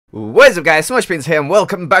What is up, guys? Smallishbeans here and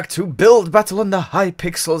welcome back to Build Battle on the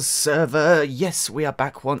Hypixel server. Yes, we are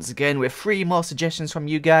back once again with 3 more suggestions from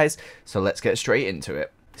you guys, so let's get straight into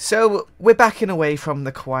it. So, we're backing away from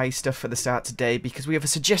the kawaii stuff for the start today because we have a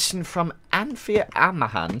suggestion from Anthea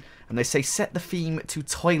Amahan, and they say set the theme to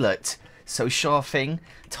toilet. So sure thing,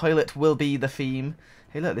 toilet will be the theme.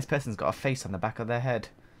 Hey look, this person's got a face on the back of their head.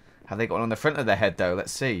 Have they got one on the front of their head though?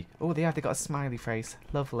 Let's see. Oh, they have. They got a smiley face.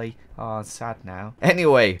 Lovely. Oh, sad now.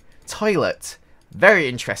 Anyway, toilet. Very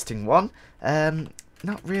interesting one.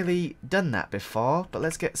 Not really done that before, but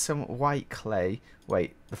let's get some white clay.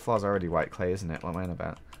 Wait, the floor's already white clay, isn't it? What am I on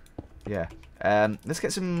about? Yeah. Let's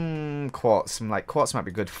get some quartz. Quartz might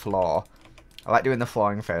be good floor. I like doing the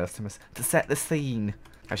flooring first to set the scene.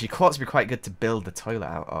 Actually, quartz would be quite good to build the toilet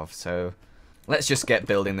out of, so let's just get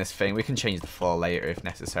building this thing. We can change the floor later if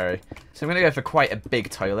necessary. So I'm going to go for quite a big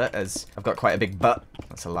toilet, as I've got quite a big butt.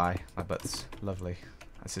 That's a lie. My butt's lovely.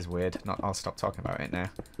 This is weird. I'll stop talking about it now.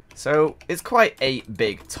 So it's quite a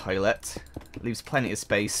big toilet. Leaves plenty of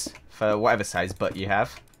space for whatever size butt you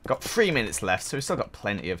have. Got 3 minutes left, so we've still got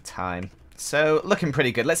plenty of time. So looking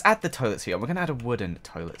pretty good. Let's add the toilet seat on. We're going to add a wooden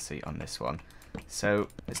toilet seat on this one. So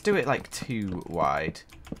let's do it like 2 wide.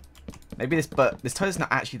 Maybe this toilet's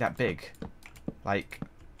not actually that big. Like,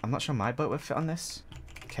 I'm not sure my boat would fit on this.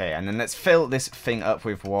 Okay, and then let's fill this thing up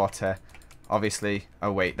with water. Obviously.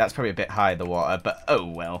 Oh, wait, that's probably a bit high, the water, but oh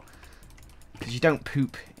well. Because you don't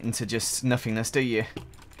poop into just nothingness, do you?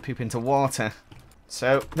 Poop into water.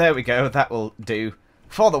 So, there we go. That will do.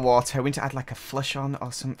 For the water, we need to add like a flush on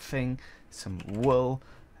or something. Some wool.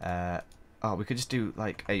 Oh, we could just do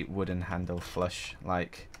like a wooden handle flush.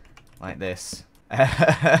 Like this.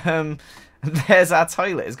 There's our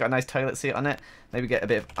toilet. It's got a nice toilet seat on it. Maybe get a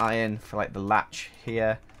bit of iron for like the latch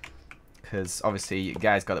here, because obviously you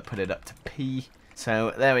guys got to put it up to pee.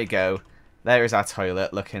 So there we go. There is our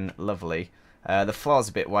toilet, looking lovely. The floor's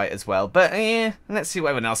a bit white as well, but yeah, let's see what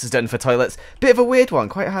everyone else has done for toilets. Bit of a weird one,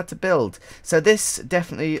 quite hard to build. So this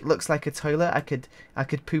definitely looks like a toilet. I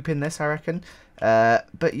could poop in this, I reckon.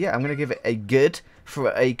 But yeah, I'm gonna give it a good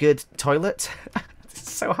for a good toilet.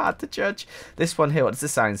 It's so hard to judge. This one here, what does the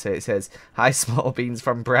sign say? It says, "Hi, small beans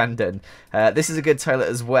from Brandon." This is a good toilet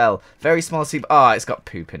as well. Very small seat. Oh, it's got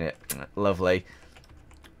poop in it. Lovely.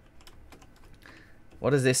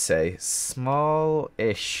 What does this say?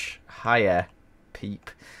 Small-ish. Higher. Peep.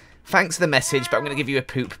 Thanks for the message, but I'm going to give you a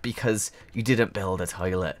poop because you didn't build a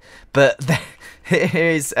toilet. But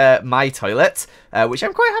here's my toilet, which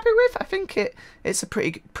I'm quite happy with. I think it's a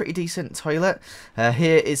pretty decent toilet.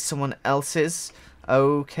 Here is someone else's.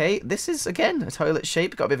 Okay, this is, again, a toilet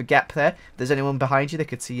shape. Got a bit of a gap there. If there's anyone behind you, they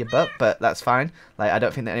could see your butt, but that's fine. Like, I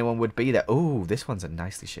don't think that anyone would be there. Oh, this one's a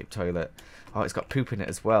nicely shaped toilet. Oh, it's got poop in it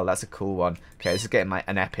as well. That's a cool one. Okay, this is getting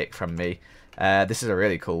an epic from me. This is a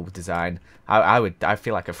really cool design. I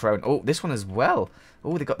feel like a throne. Oh, this one as well.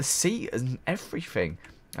 Oh, they got the seat and everything.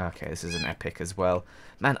 Okay, this is an epic as well.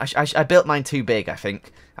 Man, I built mine too big, I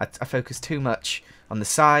think. I focused too much on the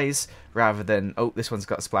size rather than... Oh, this one's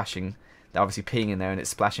got splashing. They're obviously peeing in there and it's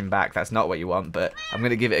splashing back. That's not what you want, but I'm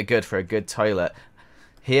going to give it a good for a good toilet.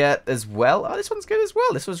 Here as well. Oh, this one's good as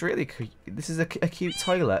well. This was really cute. This is a cute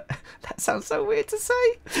toilet. That sounds so weird to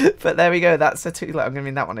say. But there we go. That's a toilet. I'm going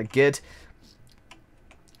to give that one a good.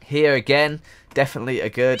 Here again, definitely a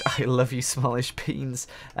good. I love you, Smallishbeans.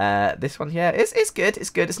 This one here is good. It's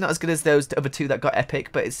good. It's not as good as those other 2 that got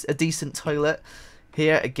epic, but it's a decent toilet.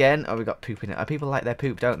 Here again. Oh, we got poop in it. People like their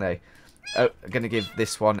poop, don't they? Oh, I'm going to give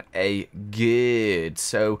this one a good.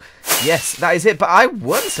 So, yes, that is it. But I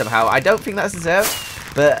won somehow. I don't think that's deserved.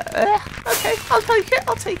 But, okay, I'll take it.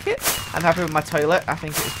 I'll take it. I'm happy with my toilet. I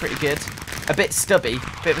think it was pretty good. A bit stubby.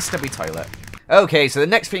 Bit of a stubby toilet. Okay, so the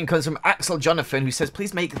next thing comes from Axel Jonathan, who says,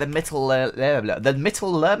 please make the Little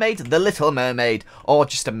Mermaid, or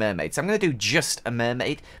just a mermaid. So I'm going to do just a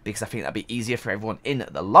mermaid, because I think that'd be easier for everyone in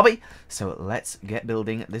the lobby. So let's get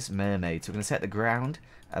building this mermaid. So we're going to set the ground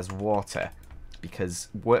as water, because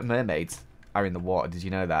mermaids are in the water. Did you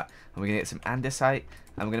know that? And we're going to get some andesite,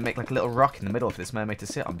 and we're going to make like a little rock in the middle for this mermaid to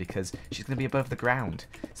sit on, because she's going to be above the ground.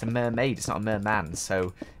 It's a mermaid, it's not a merman,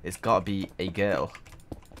 so it's got to be a girl.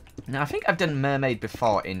 Now, I think I've done mermaid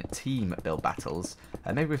before in team build battles,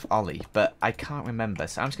 maybe with Ollie, but I can't remember,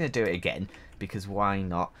 so I'm just going to do it again, because why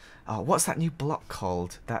not? Oh, what's that new block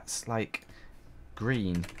called? That's like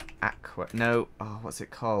green, aqua, no, oh, what's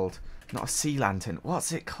it called? Not a sea lantern,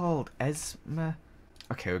 what's it called? Esma?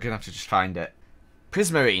 Okay, we're going to have to just find it.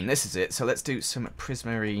 Prismarine, this is it, so let's do some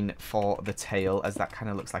prismarine for the tail, as that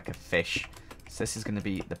kind of looks like a fish. So this is going to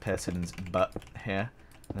be the person's butt here.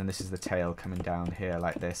 And then this is the tail coming down here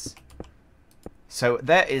like this. So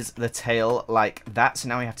there is the tail like that. So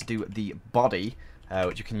now we have to do the body,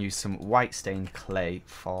 which you can use some white stained clay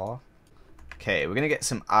for. Okay, we're going to get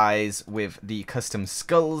some eyes with the custom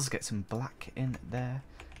skulls. Get some black in there.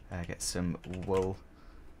 Get some wool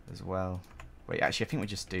as well. Wait, actually, I think we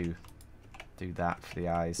just do that for the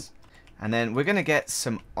eyes. And then we're going to get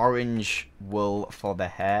some orange wool for the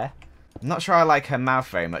hair. I'm not sure I like her mouth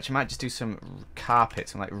very much. I might just do some carpet,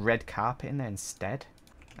 some like red carpet in there instead.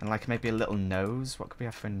 And like maybe a little nose. What could we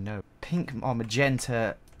have for a nose? Pink or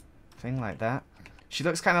magenta thing like that. She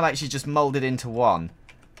looks kind of like she's just molded into one.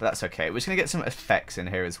 But that's okay. We're just going to get some effects in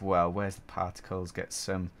here as well. Where's the particles? Get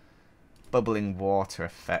some bubbling water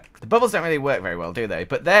effect. The bubbles don't really work very well, do they?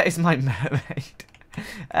 But there is my mermaid.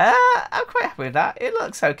 I'm quite happy with that. It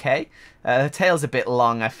looks okay. Her tail's a bit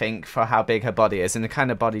long, I think, for how big her body is, and the kind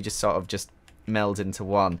of body just sort of just melds into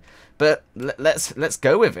one. But let's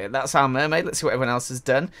go with it. That's our mermaid. Let's see what everyone else has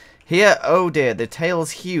done. Here, oh dear, the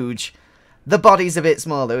tail's huge. The body's a bit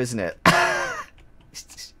small, though, isn't it?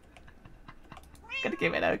 Gonna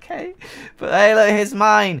give it okay. But hey, look, here's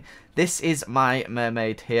mine. This is my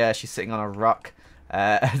mermaid here. She's sitting on a rock.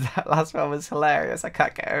 That last one was hilarious. I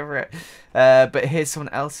can't get over it. But here's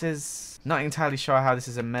someone else's. Not entirely sure how this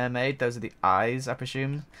is a mermaid. Those are the eyes, I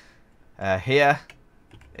presume. Here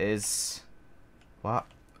is... What?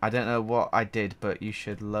 I don't know what I did, but you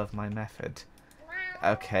should love my method.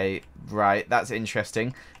 Okay, right. That's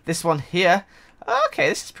interesting. This one here. Okay,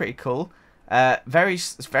 this is pretty cool. Very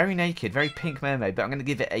naked. Very pink mermaid, but I'm going to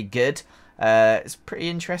give it a good. It's pretty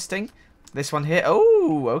interesting. This one here.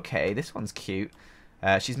 Oh, okay. This one's cute.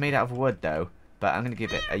 She's made out of wood though, but I'm going to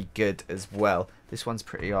give it a good as well. This one's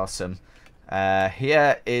pretty awesome.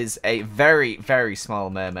 Here is a very, very small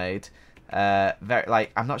mermaid. I'm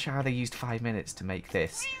not sure how they used 5 minutes to make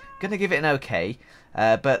this. Going to give it an okay,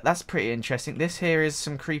 but that's pretty interesting. This here is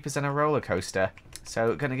some creepers and a roller coaster.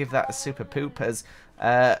 So going to give that a super poopers.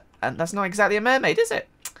 And that's not exactly a mermaid, is it?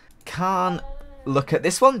 Can't look at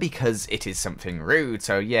this one because it is something rude.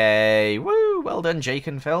 So yay, woo, well done, Jake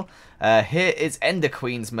and Phil. Here is Ender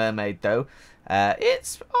Queen's mermaid though.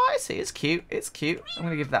 I see, it's cute. It's cute. I'm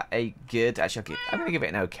gonna give that a good. Actually, I'm gonna give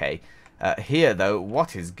it an okay. Here though,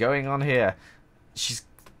 what is going on here? She's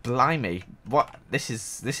blimey. What? This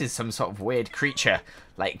is some sort of weird creature.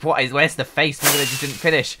 Like, where's the face? Maybe they just didn't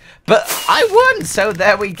finish. But I won! So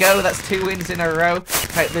there we go. That's 2 wins in a row.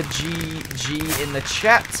 Type the GG in the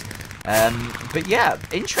chat. But yeah,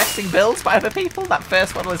 interesting builds by other people. That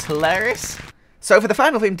first one was hilarious. So for the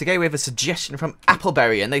final theme today, we have a suggestion from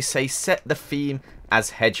Appleberry, and they say set the theme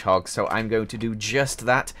as Hedgehog. So I'm going to do just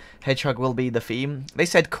that. Hedgehog will be the theme. They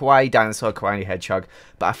said Kawaii Dinosaur, Kawaii Hedgehog,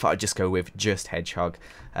 but I thought I'd just go with just Hedgehog.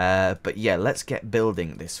 But yeah, let's get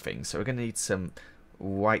building this thing. So we're going to need some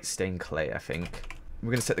white stained clay, I think. We're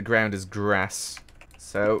going to set the ground as grass.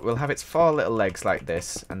 So we'll have its 4 little legs like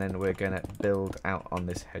this, and then we're going to build out on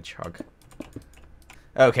this hedgehog.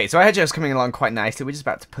 Okay, so our hedgehog's coming along quite nicely. We're just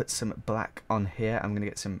about to put some black on here. I'm going to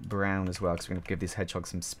get some brown as well, because we're going to give this hedgehog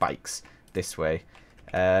some spikes this way.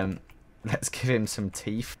 Let's give him some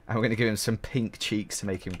teeth. I'm going to give him some pink cheeks to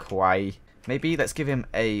make him kawaii. Maybe let's give him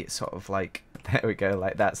a sort of like... There we go,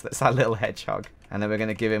 like that. So that's our little hedgehog. And then we're going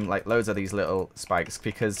to give him like loads of these little spikes,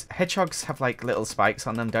 because hedgehogs have like little spikes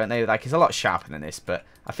on them, don't they? Like, it's a lot sharper than this, but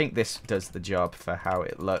I think this does the job for how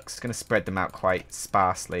it looks. It's going to spread them out quite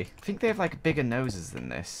sparsely. I think they have like bigger noses than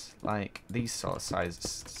this, like these sort of size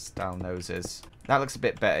style noses. That looks a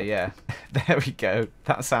bit better, yeah. There we go.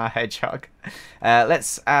 That's our hedgehog.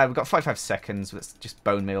 We've got 45 seconds. Let's just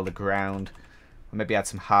bone meal the ground. Maybe add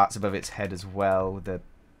some hearts above its head as well with the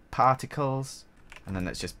particles. And then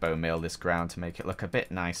let's just bone meal this ground to make it look a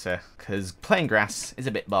bit nicer, because plain grass is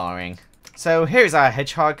a bit boring. So here's our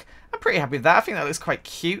hedgehog. I'm pretty happy with that. I think that looks quite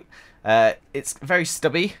cute. It's very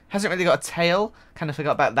stubby. Hasn't really got a tail. Kind of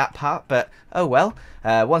forgot about that part, but oh well.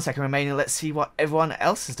 1 second remaining. Let's see what everyone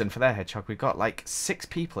else has done for their hedgehog. We've got like 6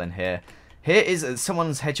 people in here. Here is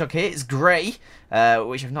someone's hedgehog here. It's grey,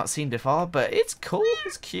 which I've not seen before, but it's cool.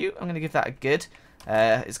 It's cute. I'm going to give that a good.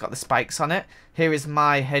 It's got the spikes on it. Here is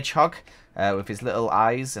my hedgehog with his little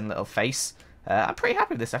eyes and little face. I'm pretty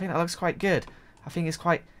happy with this. I think that looks quite good. I think it's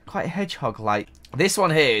quite hedgehog-like. This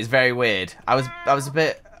one here is very weird. I was a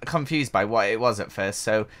bit confused by what it was at first,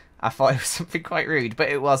 so I thought it was something quite rude, but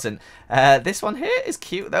it wasn't. This one here is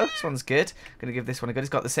cute though. This one's good. I'm gonna give this one a good. It's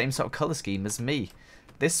got the same sort of color scheme as me.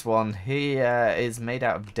 This one here is made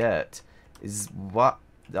out of dirt. Is what?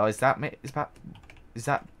 Oh, is that?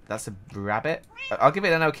 That's a rabbit? I'll give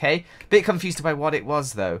it an okay. Bit confused by what it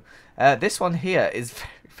was though. This one here is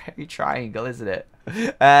very triangle, isn't it?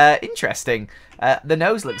 Interesting. The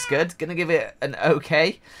nose looks good. Gonna give it an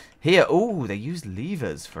okay. Here, oh, they used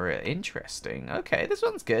levers for it. Interesting. Okay, this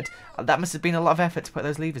one's good. That must have been a lot of effort to put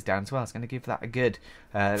those levers down as well. I was going to give that a good.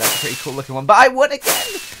 That's a pretty cool looking one. But I won again!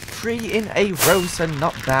 3 in a row, so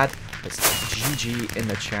not bad. Let's GG in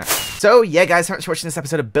the chat. So, yeah, guys, thanks for watching this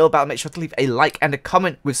episode of Build Battle. Make sure to leave a like and a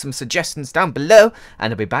comment with some suggestions down below.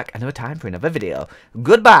 And I'll be back another time for another video.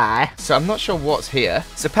 Goodbye. So, I'm not sure what's here.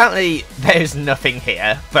 So, apparently, there's nothing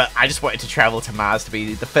here. But I just wanted to travel to Mars to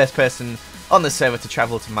be the first person on the server to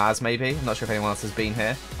travel to Mars, maybe. I'm not sure if anyone else has been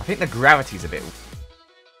here. I think the gravity's a bit